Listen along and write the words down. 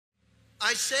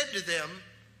I said to them,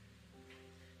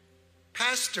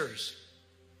 pastors,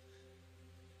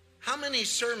 how many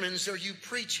sermons are you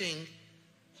preaching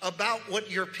about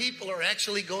what your people are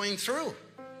actually going through?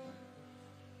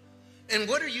 And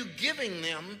what are you giving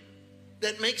them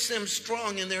that makes them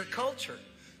strong in their culture?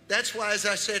 That's why, as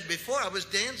I said before, I was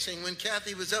dancing when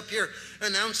Kathy was up here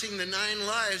announcing the 9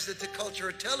 lies that the culture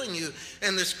are telling you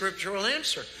and the scriptural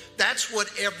answer. That's what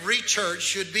every church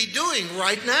should be doing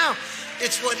right now.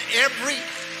 It's what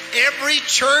every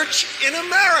church in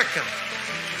America.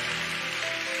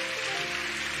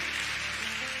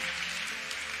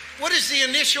 What is the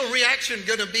initial reaction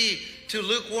going to be to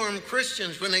lukewarm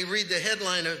Christians when they read the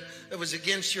headline that was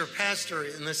against your pastor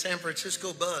in the San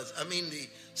Francisco Buzz? I mean the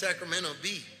Sacramento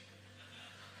Bee.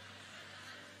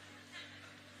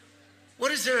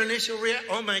 What is their initial reaction?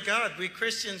 Oh my God, we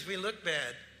Christians, we look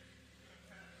bad.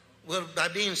 Well, by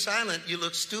being silent, you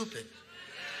look stupid.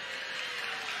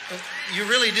 You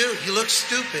really do. You look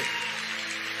stupid.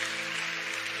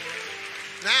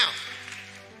 Now,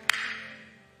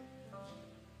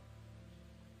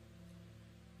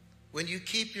 when you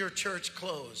keep your church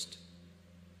closed,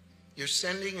 you're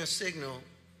sending a signal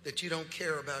that you don't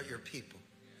care about your people.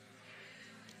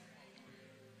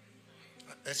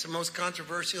 That's the most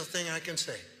controversial thing I can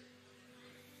say.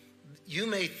 You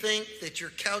may think that you're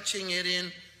couching it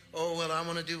in, oh, well, I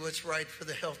want to do what's right for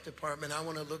the health department. I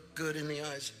want to look good in the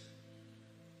eyes.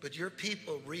 But your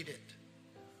people read it.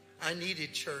 I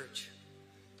needed church.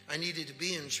 I needed to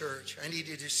be in church. I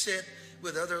needed to sit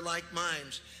with other like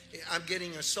minds. I'm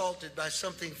getting assaulted by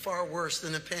something far worse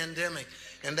than a pandemic,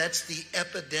 and that's the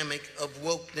epidemic of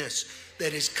wokeness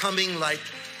that is coming like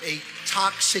a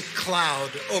toxic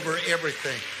cloud over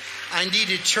everything. I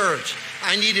needed church.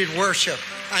 I needed worship.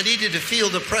 I needed to feel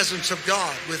the presence of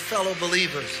God with fellow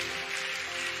believers.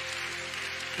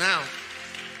 Now,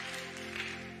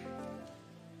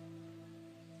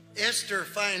 Esther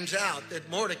finds out that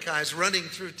Mordecai is running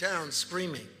through town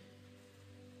screaming.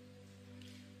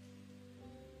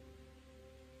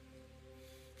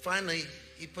 Finally,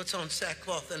 he puts on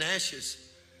sackcloth and ashes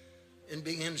and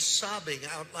begins sobbing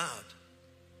out loud.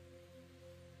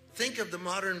 Think of the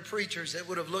modern preachers that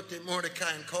would have looked at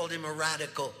Mordecai and called him a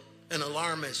radical, an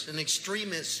alarmist, an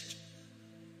extremist,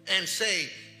 and say,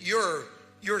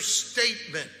 your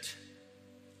statement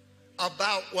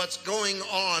about what's going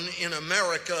on in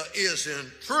America isn't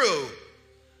true.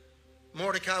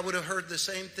 Mordecai would have heard the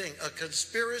same thing. A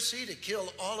conspiracy to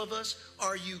kill all of us?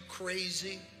 Are you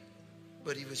crazy?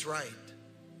 But he was right.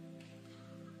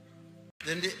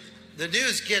 The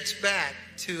news gets back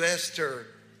to Esther.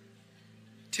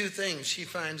 2 things she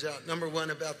finds out. Number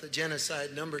 1, about the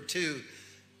genocide. Number 2,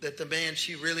 that the man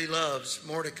she really loves,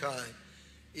 Mordecai,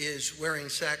 is wearing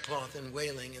sackcloth and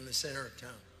wailing in the center of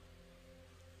town.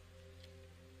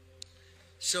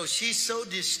 So she's so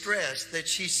distressed that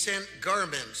she sent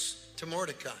garments to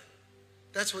Mordecai.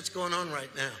 That's what's going on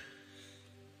right now.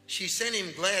 She sent him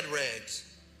glad rags.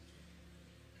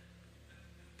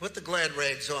 Put the glad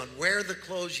rags on. Wear the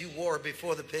clothes you wore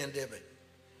before the pandemic.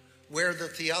 Wear the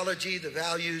theology, the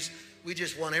values. We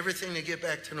just want everything to get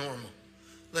back to normal.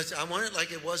 I want it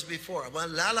like it was before. I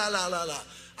want la, la, la, la, la.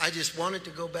 I just want it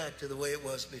to go back to the way it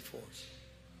was before.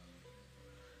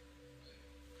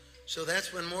 So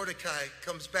that's when Mordecai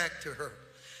comes back to her.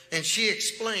 And she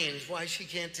explains why she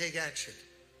can't take action.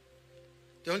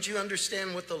 Don't you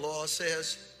understand what the law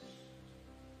says?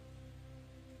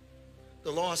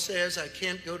 The law says I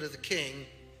can't go to the king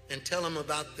and tell him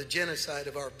about the genocide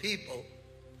of our people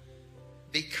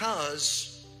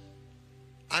because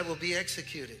I will be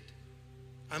executed.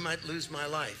 I might lose my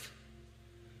life.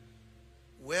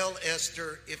 Well,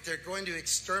 Esther, if they're going to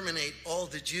exterminate all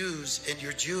the Jews and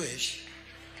you're Jewish,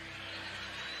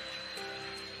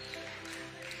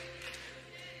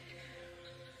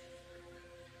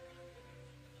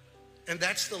 and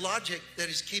that's the logic that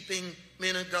is keeping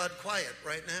men of God quiet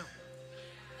right now.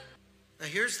 Now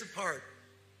here's the part.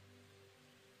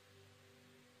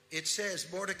 It says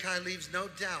Mordecai leaves no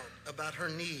doubt about her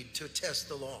need to test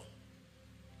the law.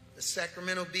 The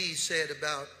Sacramento Bee said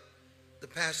about the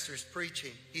pastor's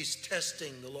preaching, he's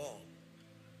testing the law.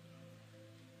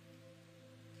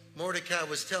 Mordecai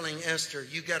was telling Esther,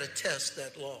 you got to test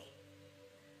that law.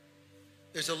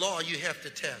 There's a law you have to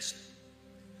test.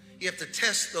 You have to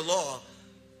test the law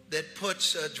that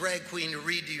puts a drag queen to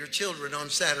read to your children on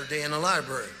Saturday in a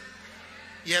library.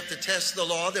 You have to test the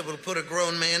law that will put a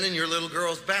grown man in your little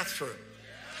girl's bathroom.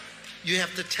 You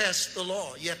have to test the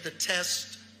law. You have to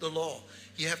test the law.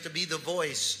 You have to be the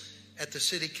voice at the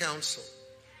city council,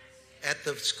 at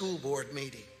the school board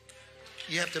meeting.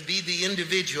 You have to be the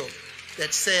individual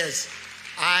that says,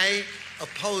 I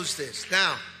oppose this.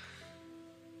 Now,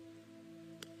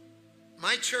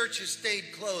 my church has stayed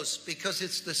close because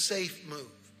it's the safe move.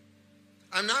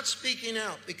 I'm not speaking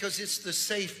out because it's the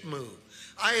safe move.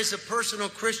 I, as a personal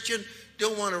Christian,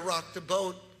 don't want to rock the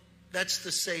boat. That's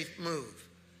the safe move.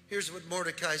 Here's what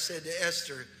Mordecai said to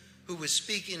Esther, who was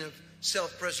speaking of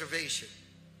self-preservation.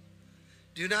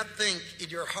 Do not think in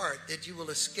your heart that you will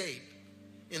escape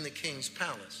in the king's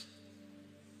palace.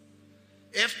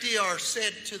 FDR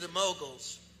said to the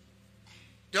moguls,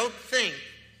 don't think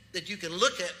that you can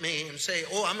look at me and say,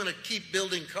 oh, I'm going to keep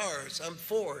building cars. I'm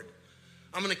Ford.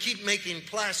 I'm going to keep making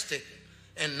plastic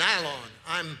and nylon.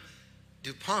 I'm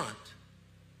DuPont.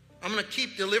 I'm going to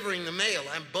keep delivering the mail.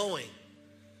 I'm Boeing.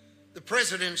 The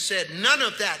president said, none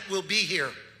of that will be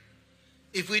here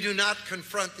if we do not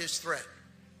confront this threat.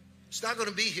 It's not going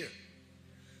to be here.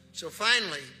 So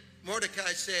finally,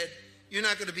 Mordecai said, you're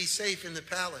not going to be safe in the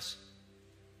palace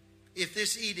if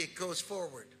this edict goes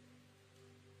forward.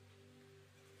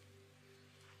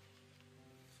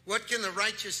 What can the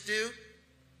righteous do?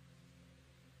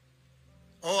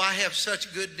 Oh, I have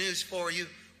such good news for you.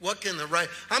 What can the right?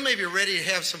 How many of you are ready to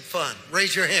have some fun?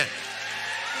 Raise your hand.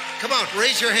 Come on,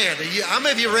 raise your hand. How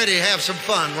many of you are ready to have some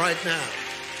fun right now?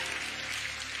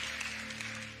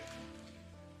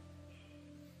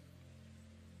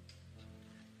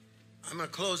 I'm going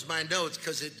to close my notes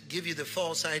because it gives you the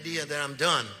false idea that I'm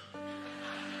done.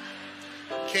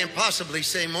 Can't possibly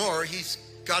say more. He's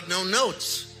got no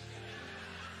notes.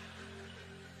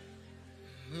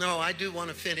 No, I do want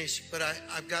to finish, but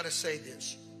I've got to say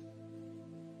this.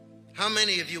 How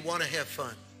many of you want to have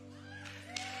fun?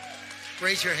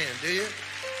 Raise your hand, do you?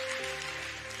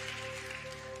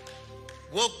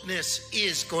 Wokeness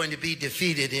is going to be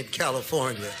defeated in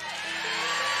California.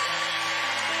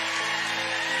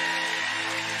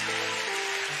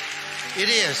 It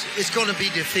is. It's going to be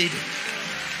defeated.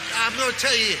 I'm going to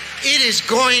tell you, it is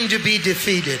going to be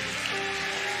defeated.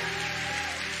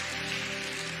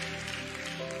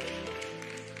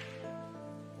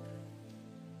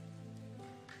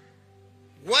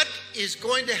 What is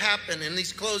going to happen in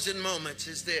these closing moments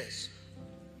is this.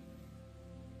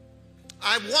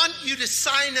 I want you to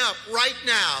sign up right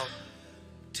now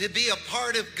to be a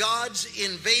part of God's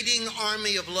invading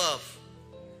army of love.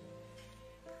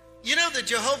 You know, the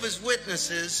Jehovah's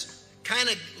Witnesses kind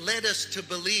of led us to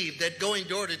believe that going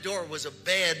door to door was a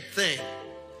bad thing.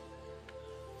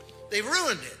 They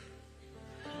ruined it.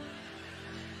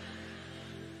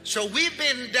 So we've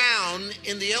been down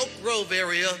in the Elk Grove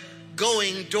area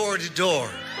going door to door.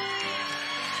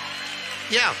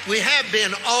 Yeah, we have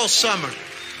been all summer.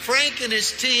 Frank and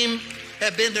his team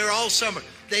have been there all summer.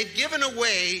 They've given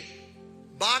away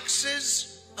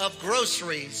boxes of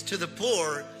groceries to the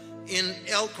poor in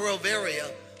Elk Grove area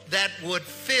that would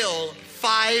fill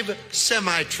 5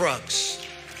 semi-trucks.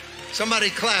 Somebody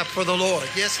clap for the Lord.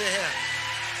 Yes, they have.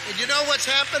 And you know what's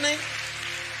happening?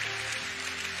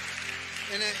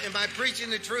 And am I preaching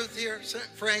the truth here,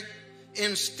 Frank?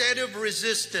 Instead of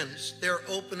resistance, they're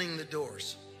opening the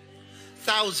doors.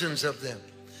 Thousands of them.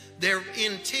 They're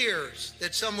in tears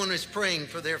that someone is praying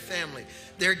for their family.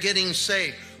 They're getting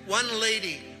saved. One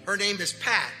lady, her name is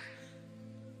Pat,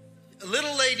 a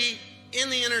little lady in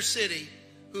the inner city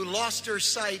who lost her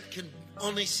sight, can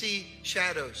only see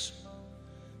shadows.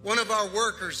 One of our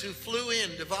workers who flew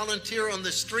in to volunteer on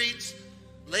the streets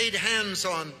laid hands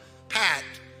on Pat,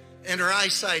 and her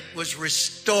eyesight was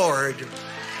restored.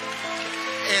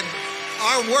 And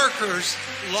our workers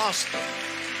lost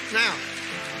it. Now,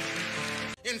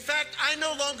 in fact, I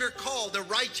no longer call the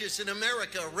righteous in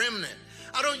America a remnant.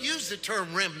 I don't use the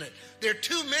term remnant. There are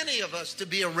too many of us to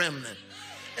be a remnant.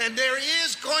 And there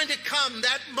is going to come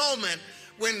that moment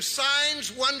when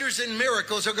signs, wonders, and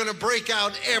miracles are going to break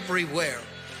out everywhere.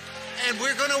 And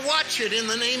we're going to watch it in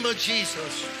the name of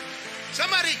Jesus.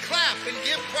 Somebody clap and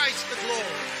give Christ the glory.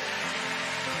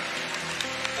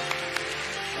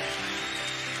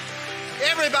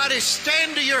 Everybody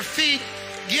stand to your feet.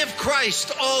 Give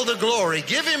Christ all the glory.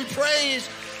 Give him praise.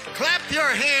 Clap your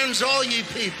hands, all ye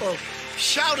people.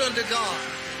 Shout unto God.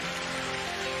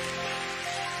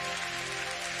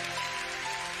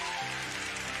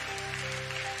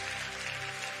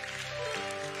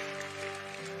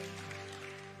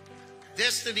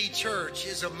 Destiny Church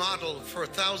is a model for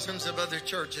thousands of other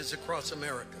churches across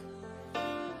America.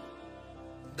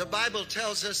 The Bible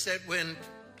tells us that when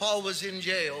Paul was in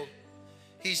jail,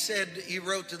 he said, he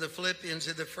wrote to the Philippians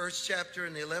in the 1st chapter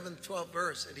in the 11th, 12th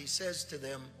verse, and he says to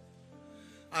them,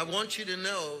 I want you to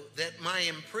know that my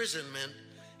imprisonment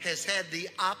has had the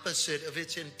opposite of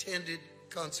its intended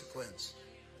consequence.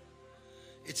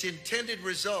 Its intended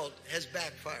result has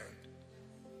backfired.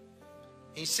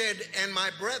 He said, and my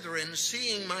brethren,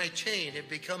 seeing my chain, have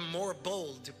become more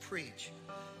bold to preach.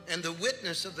 And the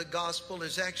witness of the gospel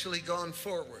has actually gone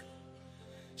forward.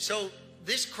 So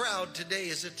this crowd today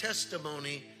is a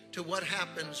testimony to what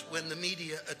happens when the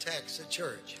media attacks a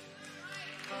church.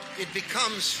 It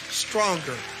becomes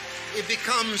stronger. It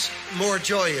becomes more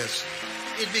joyous.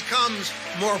 It becomes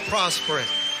more prosperous.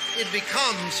 It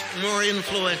becomes more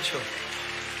influential.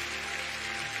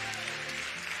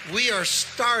 We are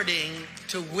starting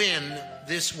to win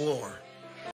this war.